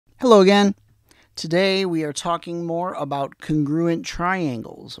Hello again. Today we are talking more about congruent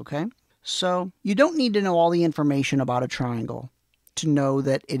triangles, okay? So you don't need to know all the information about a triangle to know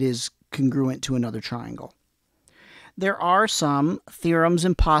that it is congruent to another triangle. There are some theorems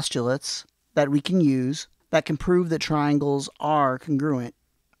and postulates that we can use that can prove that triangles are congruent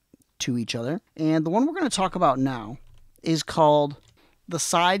to each other. And the one we're going to talk about now is called the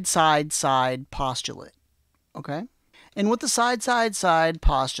side-side-side postulate, okay? And what the side-side-side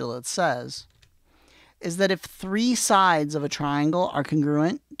postulate says is that if three sides of a triangle are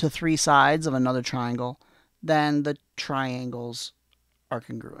congruent to three sides of another triangle, then the triangles are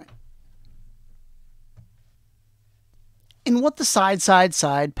congruent. And what the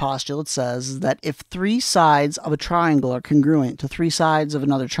side-side-side postulate says is that if three sides of a triangle are congruent to three sides of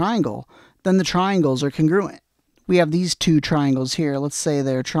another triangle, then the triangles are congruent. We have these two triangles here. Let's say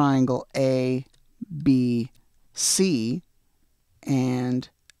they're triangle A, B, C, and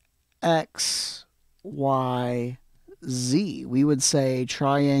X, Y, Z. We would say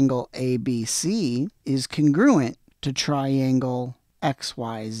triangle ABC is congruent to triangle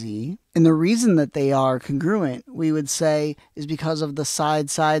XYZ. And the reason that they are congruent, we would say, is because of the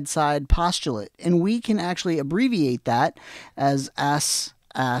side-side-side postulate. And we can actually abbreviate that as SSS,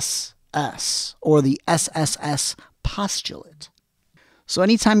 or the SSS postulate. So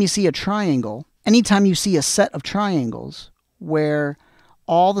anytime you see a triangle, anytime you see a set of triangles where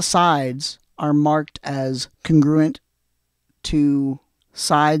all the sides are marked as congruent to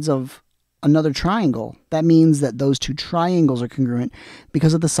sides of another triangle, that means that those two triangles are congruent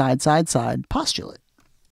because of the side-side-side postulate.